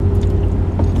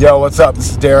Yo, what's up?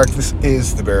 This is Derek. This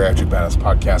is the Bariatric Badass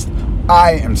Podcast.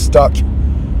 I am stuck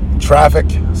in traffic,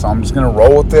 so I'm just going to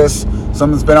roll with this.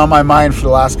 Something's been on my mind for the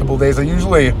last couple of days. I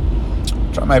usually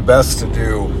try my best to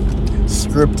do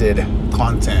scripted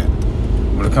content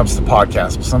when it comes to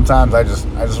podcasts, but sometimes I just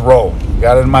roll.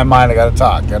 Got it in my mind, I got to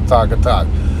talk.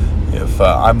 If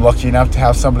I'm lucky enough to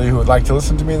have somebody who would like to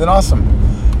listen to me, then awesome.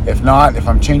 If not, if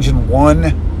I'm changing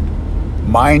one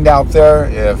mind out there,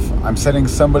 if I'm setting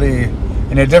somebody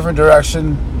in a different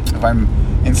direction, if I'm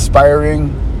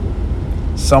inspiring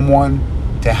someone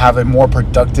to have a more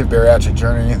productive bariatric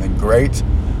journey, then great.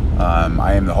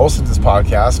 I am the host of this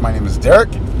podcast. My name is Derek.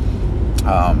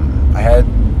 I had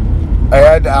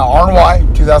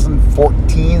RNY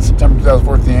 2014, September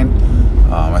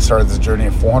 2014. I started this journey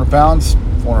at 400 pounds,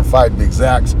 405 to be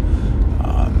exact.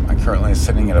 I'm currently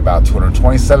sitting at about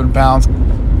 227 pounds,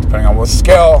 depending on what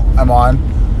scale I'm on.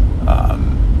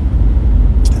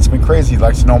 It's been crazy. If you'd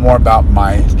like to know more about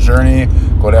my journey,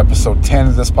 go to episode 10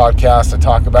 of this podcast. I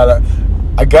talk about it.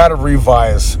 I got to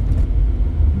revise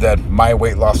my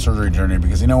weight loss surgery journey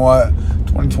because you know what?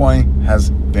 2020 has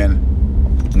been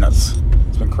nuts.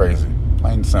 It's been crazy.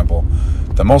 Plain and simple.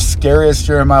 The most scariest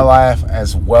year of my life,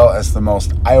 as well as the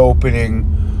most eye-opening,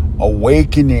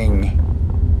 awakening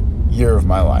year of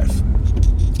my life,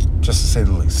 just to say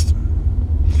the least.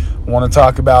 I want to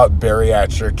talk about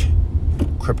bariatric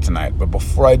kryptonite, but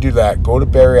before I do that, go to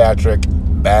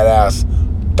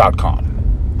bariatricbadass.com.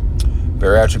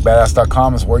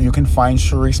 Bariatricbadass.com is where you can find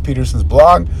Charisse Peterson's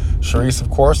blog. Charisse,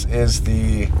 of course, is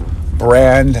the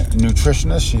brand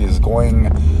nutritionist. She is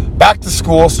going back to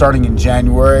school starting in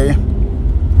January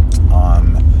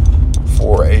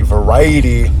for a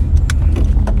variety of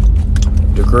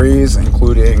degrees,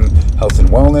 including health and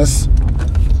wellness.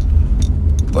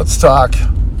 Let's talk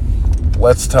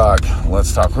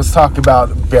about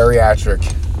bariatric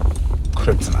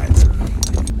kryptonite.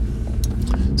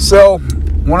 So,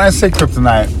 when I say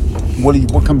kryptonite,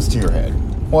 what comes to your head?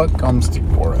 What comes to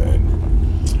your head?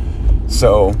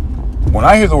 So, when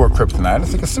I hear the word kryptonite, I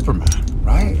think of Superman,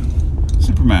 right?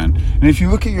 Superman. And if you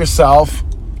look at yourself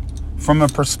from the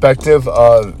perspective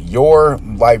of your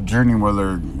life journey,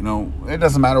 whether, it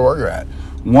doesn't matter where you're at.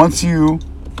 Once you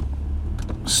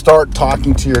start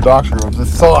talking to your doctor, the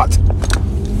thought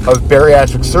of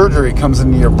bariatric surgery comes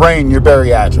into your brain, you're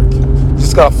bariatric. You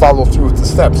just got to follow through with the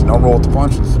steps and don't roll with the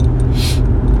punches.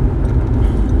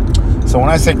 So when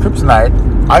I say kryptonite,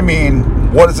 I mean,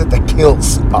 what is it that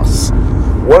kills us?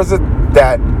 What is it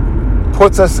that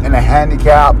puts us in a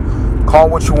handicap? Call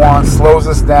what you want, slows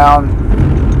us down.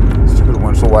 Stupid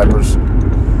windshield wipers.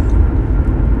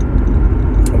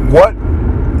 What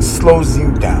slows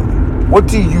you down? What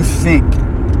do you think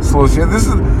slows you? This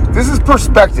is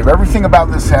perspective. Everything about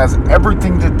this has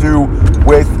everything to do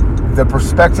with the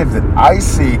perspective that I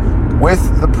see with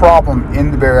the problem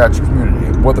in the bariatric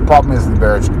community. What the problem is in the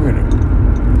bariatric community.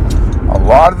 A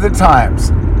lot of the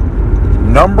times,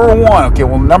 number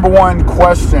one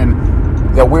question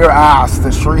that we're asked,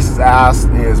 that Charisse is asked,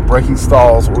 is breaking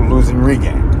stalls or losing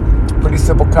regain. Pretty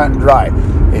simple, cut and dry.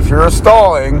 If you're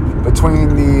stalling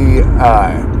between the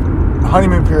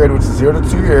honeymoon period, which is 0 to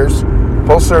 2 years,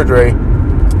 post-surgery,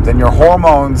 then your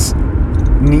hormones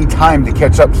need time to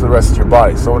catch up to the rest of your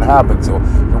body. So what happens? So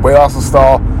your weight loss will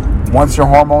stall. Once your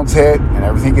hormones hit and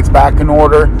everything gets back in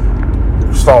order,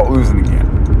 you start losing again.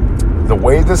 The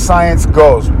way the science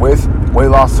goes with weight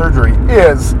loss surgery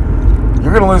is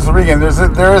you're going to lose the regain.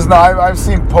 There is no. I've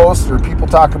seen posts or people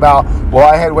talk about, well,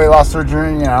 I had weight loss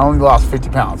surgery and I only lost 50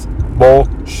 pounds.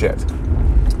 Bullshit.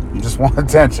 You just want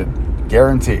attention.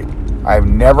 Guaranteed.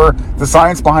 The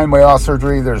science behind weight loss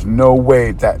surgery, there's no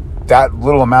way that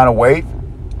little amount of weight,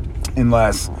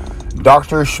 unless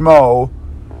Dr. Schmo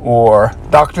or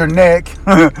Dr. Nick,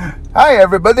 hi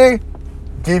everybody,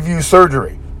 give you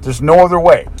surgery. There's no other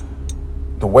way.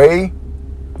 The way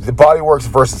the body works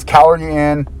versus calorie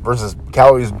in versus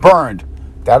calories burned,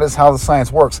 that is how the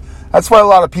science works. That's why a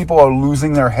lot of people are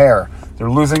losing their hair.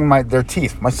 They're losing their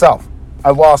teeth. Myself,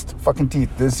 I lost fucking teeth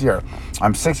this year.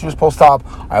 I'm 6 years post-op.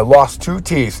 I lost 2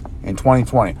 teeth in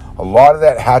 2020. A lot of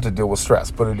that had to do with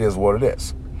stress, but it is what it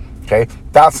is. Okay?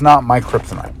 That's not my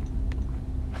kryptonite.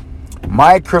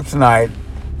 My kryptonite,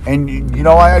 and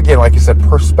again, like you said,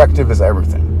 perspective is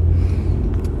everything.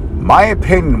 My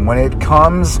opinion when it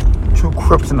comes to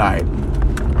kryptonite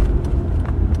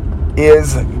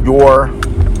is your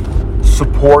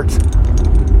support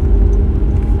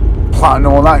plan.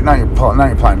 No, not your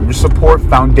plan. Your support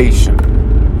foundation.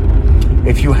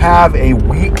 If you have a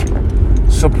weak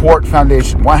support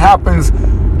foundation, what happens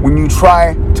when you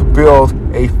try to build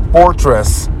a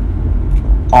fortress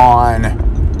on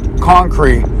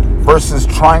concrete versus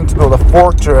trying to build a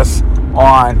fortress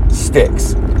on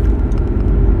sticks.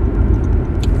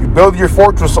 You build your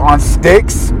fortress on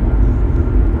sticks,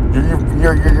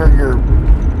 you're going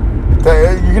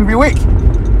to be weak.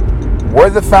 Where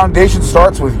the foundation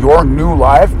starts with your new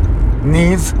life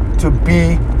needs to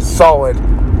be solid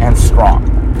and strong.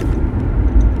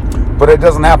 But it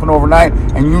doesn't happen overnight,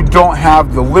 and you don't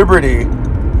have the liberty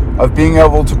of being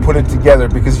able to put it together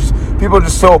because people are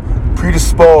just so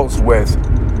predisposed with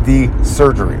the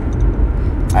surgery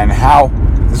and how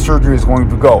the surgery is going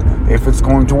to go, if it's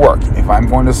going to work, if I'm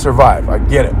going to survive. I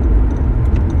get it.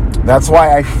 That's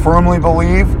why I firmly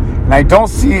believe, and I don't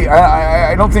think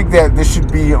that this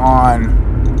should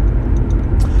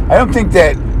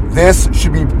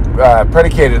be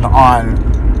predicated on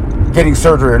getting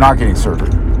surgery or not getting surgery.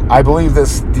 I believe the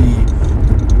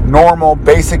normal,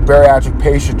 basic bariatric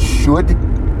patient should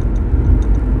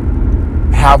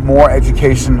have more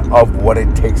education of what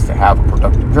it takes to have a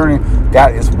productive journey.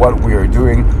 That is what we are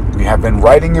doing. We have been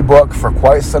writing a book for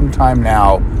quite some time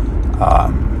now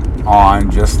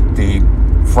on just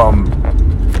from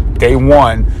day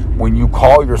one, when you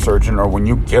call your surgeon or when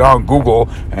you get on Google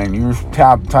and you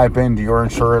type into your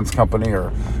insurance company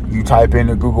or you type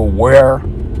into Google where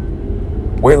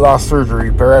weight loss surgery,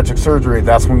 bariatric surgery,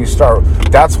 that's when you start.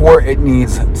 That's where it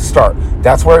needs to start.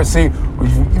 That's where, if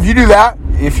you do that,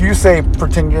 if you say,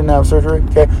 pretend you didn't have surgery,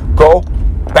 okay, go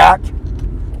back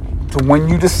to when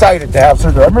you decided to have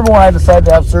surgery. I remember when I decided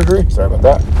to have surgery. Sorry about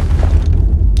that.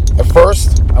 At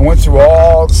first, I went through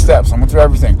all the steps. I went through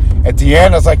everything. At the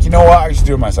end, I was like, you know what? I should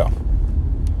do it myself.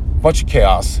 Bunch of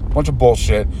chaos, bunch of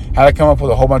bullshit. Had to come up with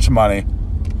a whole bunch of money.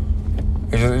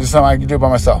 It's just something I could do by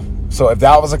myself. So if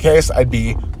that was the case, I'd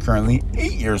be currently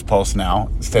 8 years post now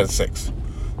instead of 6.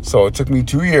 So it took me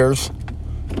 2 years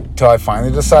until I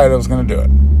finally decided I was going to do it.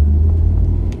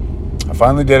 I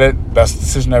finally did it. Best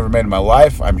decision I ever made in my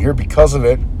life. I'm here because of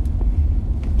it.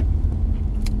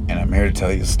 And I'm here to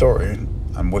tell you a story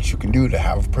on what you can do to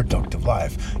have a productive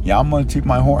life. Yeah, I'm going to toot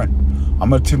my horn. I'm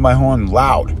going to toot my horn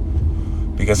loud.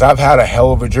 Because I've had a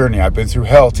hell of a journey. I've been through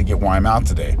hell to get where I'm at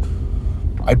today.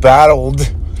 I battled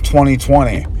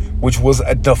 2020, which was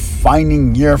a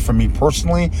defining year for me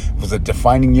personally. It was a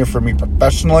defining year for me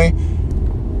professionally.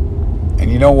 And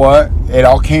you know what? It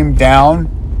all came down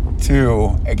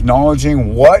to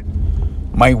acknowledging what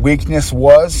my weakness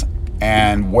was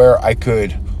and where I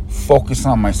could focus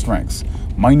on my strengths.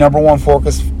 My number one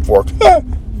focus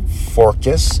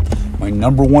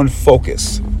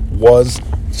was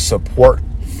support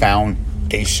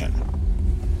foundation.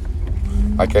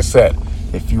 Like I said,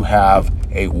 if you have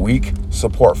a weak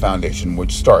support foundation,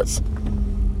 which starts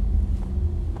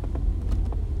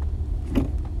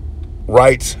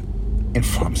I'm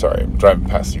driving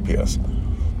past UPS.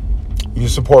 Your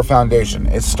support foundation,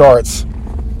 it starts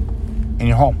in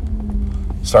your home.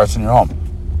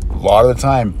 A lot of the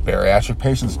time, bariatric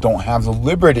patients don't have the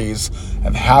liberties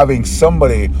of having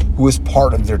somebody who is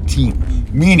part of their team.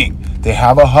 Meaning, they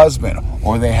have a husband,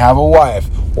 or they have a wife,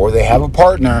 or they have a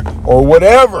partner, or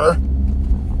whatever,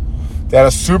 that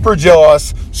is super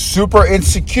jealous, super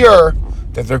insecure,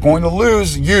 that they're going to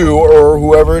lose you or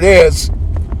whoever it is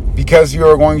because you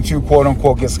are going to, quote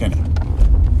unquote, get skinny.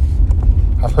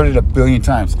 I've heard it a billion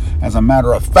times. As a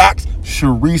matter of fact,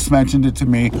 Sharice mentioned it to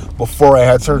me before I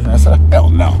had surgery. I said, hell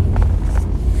no.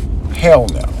 Hell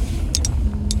no.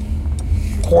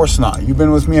 Of course not. You've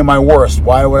been with me at my worst.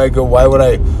 Why would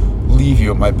I leave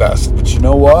you at my best? But you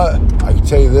know what? I can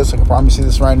tell you this. I can promise you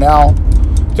this right now.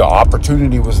 The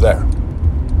opportunity was there.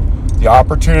 The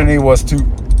opportunity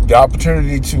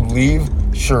to leave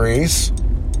Sharice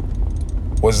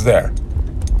was there.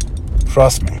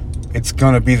 Trust me. It's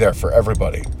going to be there for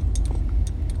everybody.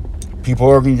 You're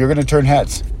going to turn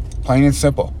heads. Plain and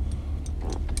simple.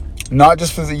 Not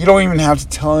just you don't even have to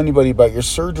tell anybody about your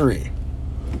surgery.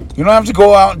 You don't have to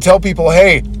go out and tell people,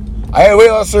 hey, I had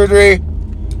weight loss surgery.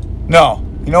 No.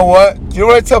 You know what? Do you know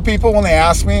what I tell people when they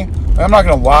ask me? I'm not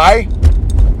going to lie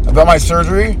about my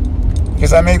surgery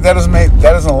because that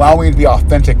doesn't allow me to be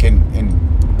authentic in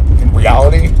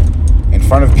reality, in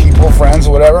front of people, friends,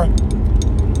 whatever.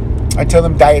 I tell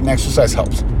them diet and exercise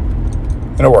helps.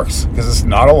 And it works because it's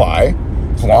not a lie.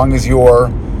 As long as you're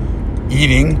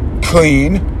eating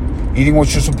clean, eating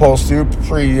what you're supposed to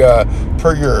per your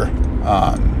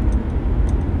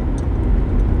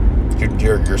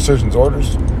surgeon's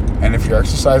orders. And if you're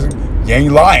exercising, you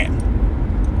ain't lying.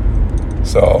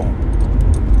 So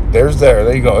there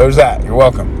you go. There's that. You're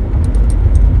welcome.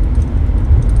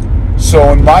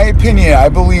 So in my opinion, I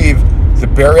believe the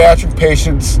bariatric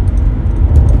patient's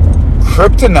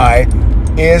kryptonite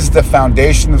is the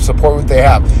foundation of support that they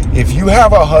have. If you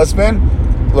have a husband,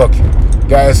 Look,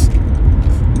 guys,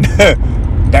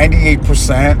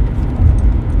 98%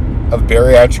 of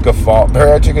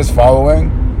bariatric is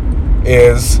following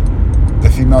is the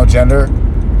female gender,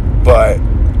 but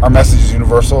our message is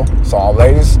universal. So all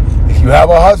ladies, if you have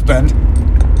a husband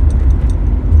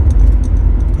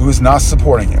who is not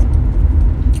supporting you,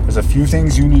 there's a few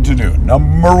things you need to do.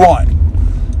 Number one,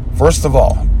 first of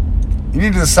all, you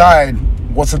need to decide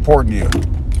what's important to you.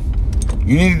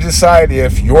 You need to decide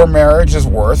if your marriage is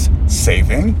worth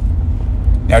saving.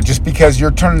 Now, just because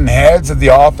you're turning heads at the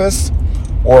office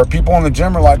or people in the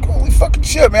gym are like, holy fucking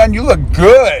shit, man, you look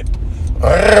good.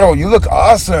 Oh, you look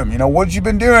awesome. What have you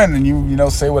been doing? And you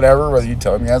say whatever, whether you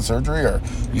tell them you had surgery or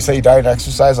you say you diet and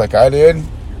exercise like I did.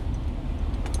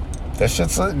 That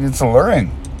shit's it's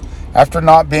alluring. After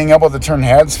not being able to turn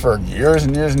heads for years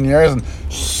and years and years, and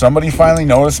somebody finally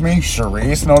noticed me,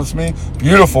 Charisse noticed me,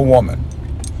 beautiful woman.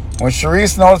 When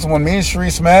Charisse noticed, when me and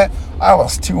Charisse met, I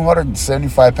lost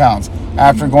 275 pounds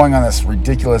after going on this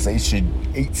ridiculous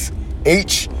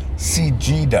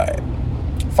HCG diet.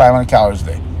 500 calories a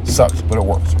day. Sucks, but it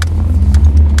works.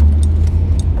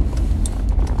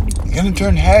 You're gonna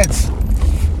turn heads.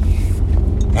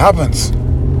 It happens.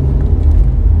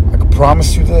 I can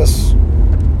promise you this.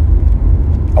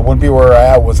 I wouldn't be where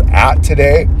I was at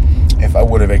today if I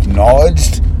would have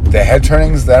acknowledged the head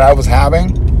turnings that I was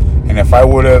having, and if I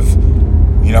would have,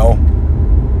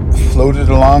 floated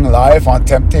along life on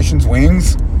temptation's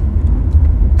wings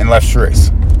and left Charisse.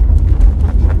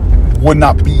 Would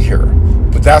not be here.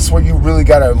 But that's where you really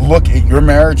got to look at your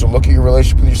marriage or look at your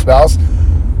relationship with your spouse.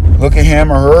 Look at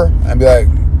him or her and be like,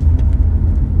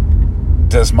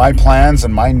 does my plans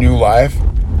and my new life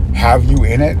have you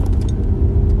in it?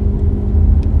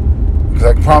 Because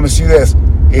I can promise you this,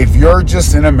 if you're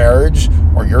just in a marriage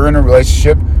or you're in a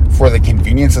relationship for the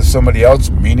convenience of somebody else,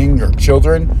 meaning your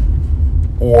children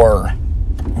or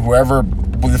whoever,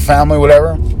 with the family,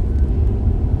 whatever,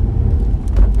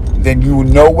 then you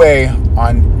no way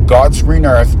on God's green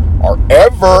earth are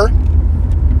ever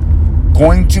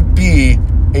going to be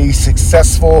a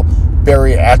successful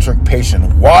bariatric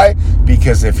patient. Why?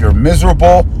 Because if you're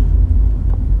miserable,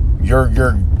 you're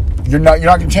not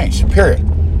going to change. Period.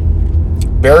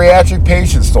 Bariatric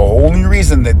patients, the only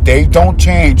reason that they don't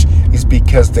change is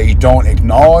because they don't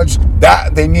acknowledge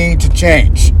that they need to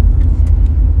change.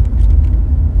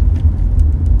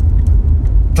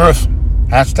 Truth.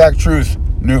 Hashtag truth.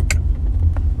 Nuke.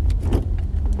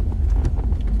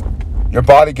 Your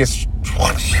body gets,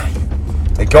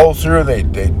 they go through, they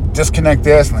disconnect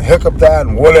this and they hook up that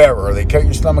and whatever. They cut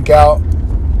your stomach out.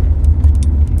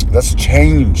 That's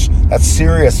change. That's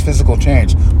serious physical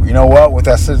change. But you know what? With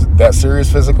that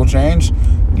serious physical change,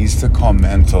 needs to come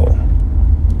mental.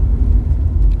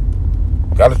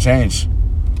 Got to change.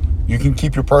 You can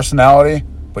keep your personality,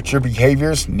 but your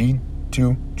behaviors need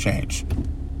to change.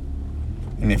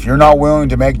 And if you're not willing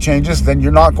to make changes, then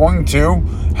you're not going to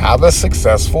have a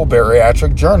successful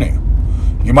bariatric journey.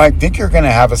 You might think you're going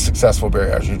to have a successful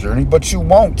bariatric journey, but you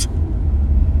won't.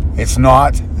 It's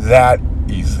not that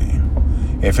easy.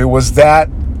 If it was that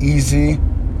easy,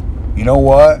 you know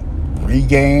what?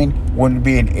 Regain wouldn't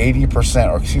be an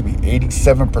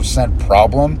 87%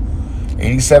 problem.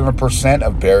 87%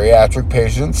 of bariatric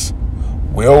patients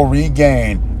will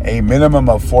regain a minimum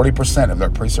of 40% of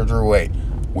their pre-surgery weight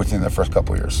within the first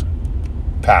couple of years,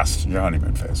 past your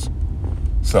honeymoon phase.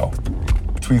 So,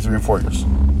 between 3 and 4 years.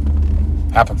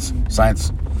 Happens.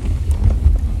 Science.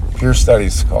 Peer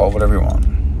studies, call it whatever you want.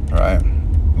 Right?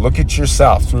 Look at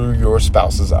yourself through your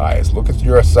spouse's eyes. Look at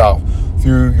yourself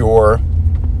through your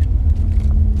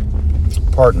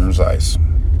partner's eyes.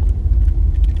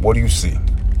 What do you see?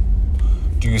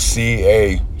 Do you see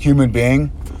a human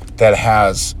being that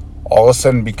has all of a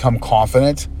sudden become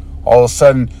confident, all of a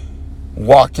sudden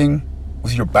walking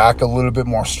with your back a little bit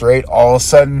more straight, all of a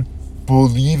sudden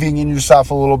believing in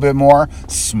yourself a little bit more,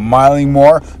 smiling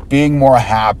more, being more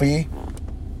happy?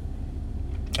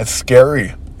 It's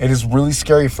scary. It is really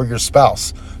scary for your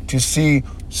spouse to see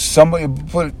somebody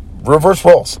put reverse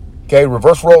roles. Okay,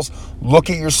 reverse roles. Look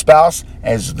at your spouse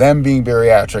as them being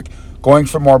bariatric, going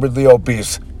from morbidly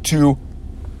obese to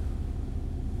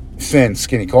thin,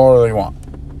 skinny, call it whatever you want.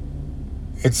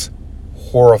 It's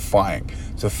horrifying.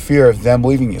 It's a fear of them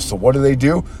leaving you. So what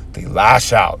do? They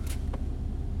lash out.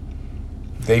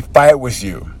 They fight with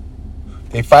you.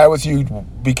 They fight with you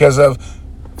because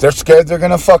they're scared they're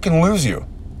going to fucking lose you.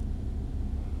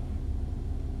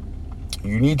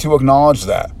 You need to acknowledge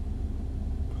that.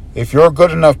 If you're a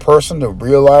good enough person to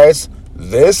realize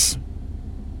this,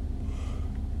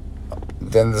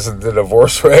 then the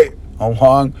divorce rate,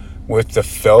 along with the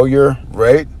failure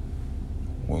rate,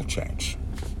 will change.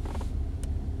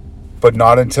 but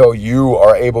not until you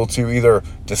are able to either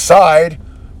decide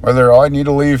whether I need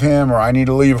to leave him or I need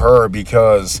to leave her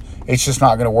because it's just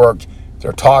not going to work.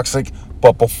 They're toxic.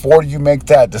 But before you make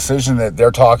that decision that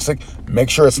they're toxic,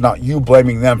 make sure it's not you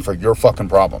blaming them for your fucking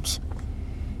problems.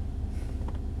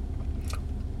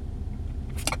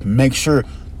 Make sure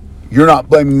you're not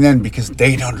blaming them because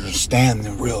they don't understand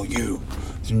the real you,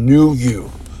 the new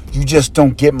you. You just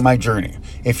don't get my journey.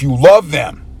 If you love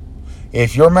them,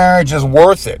 if your marriage is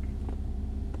worth it,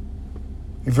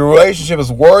 if your relationship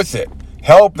is worth it,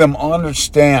 help them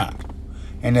understand.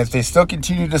 And if they still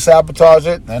continue to sabotage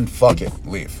it, then fuck it,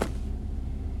 leave.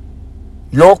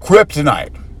 Your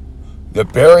kryptonite, the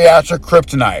bariatric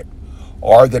kryptonite,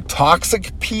 are the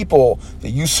toxic people that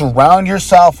you surround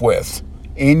yourself with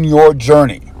in your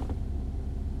journey.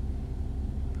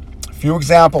 A few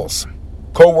examples.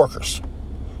 Co-workers.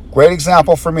 Great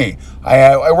example for me.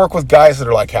 I work with guys that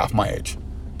are like half my age.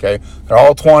 Okay? They're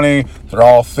all 20. They're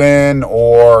all thin,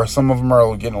 or some of them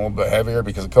are getting a little bit heavier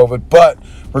because of COVID. But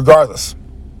regardless,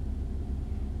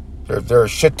 they're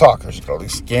shit talkers. You got all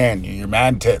these skin, your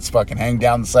man tits fucking hang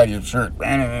down the side of your shirt.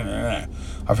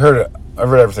 I've heard it. I've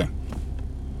heard everything.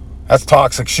 That's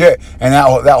toxic shit, and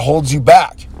that holds you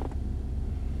back.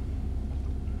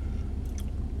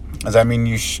 Does that mean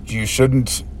you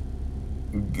shouldn't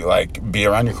like be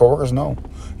around your coworkers? No,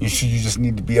 you just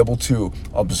need to be able to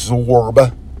absorb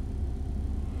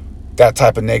that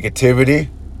type of negativity.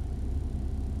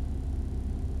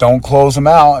 Don't close them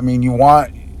out. I mean,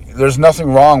 there's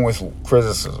nothing wrong with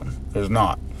criticism. There's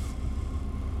not.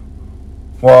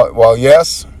 Well,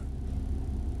 yes,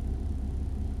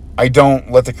 I don't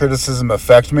let the criticism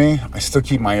affect me. I still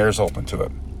keep my ears open to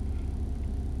it.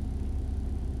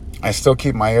 I still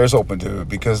keep my ears open to it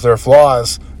because there are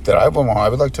flaws that I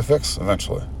would like to fix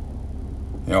eventually.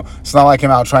 You know, it's not like I'm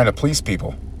out trying to please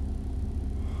people.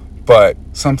 But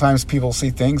sometimes people see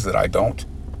things that I don't.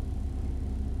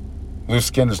 Loose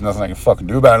skin, there's nothing I can fucking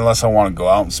do about it unless I want to go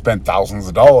out and spend thousands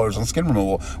of dollars on skin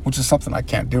removal, which is something I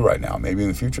can't do right now, maybe in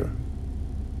the future.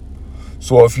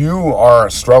 So if you are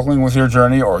struggling with your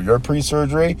journey or your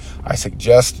pre-surgery, I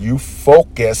suggest you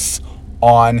focus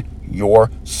on your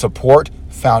support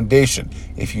foundation.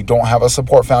 If you don't have a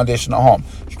support foundation at home,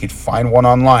 you can find one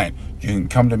online. You can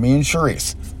come to me and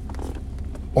Charisse.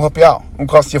 We'll help you out. It won't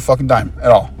cost you a fucking dime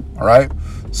at all. All right?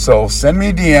 So send me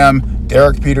a DM,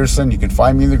 Derek Peterson. You can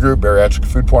find me in the group, Bariatric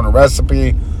Food Porn and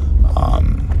Recipe,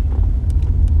 on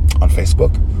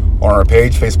Facebook, or on our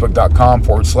page,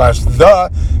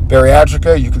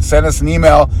 facebook.com/the-bariatrica. You can send us an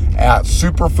email at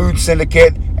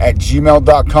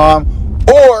superfoodsyndicate@gmail.com,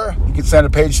 or you can send a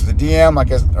page to the DM,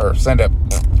 send a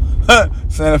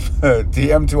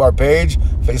DM to our page,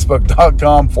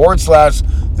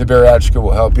 facebook.com/the-bariatrica.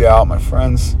 Will help you out, my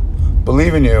friends.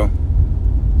 Believe in you.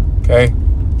 Okay?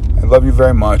 I love you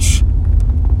very much.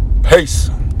 Peace.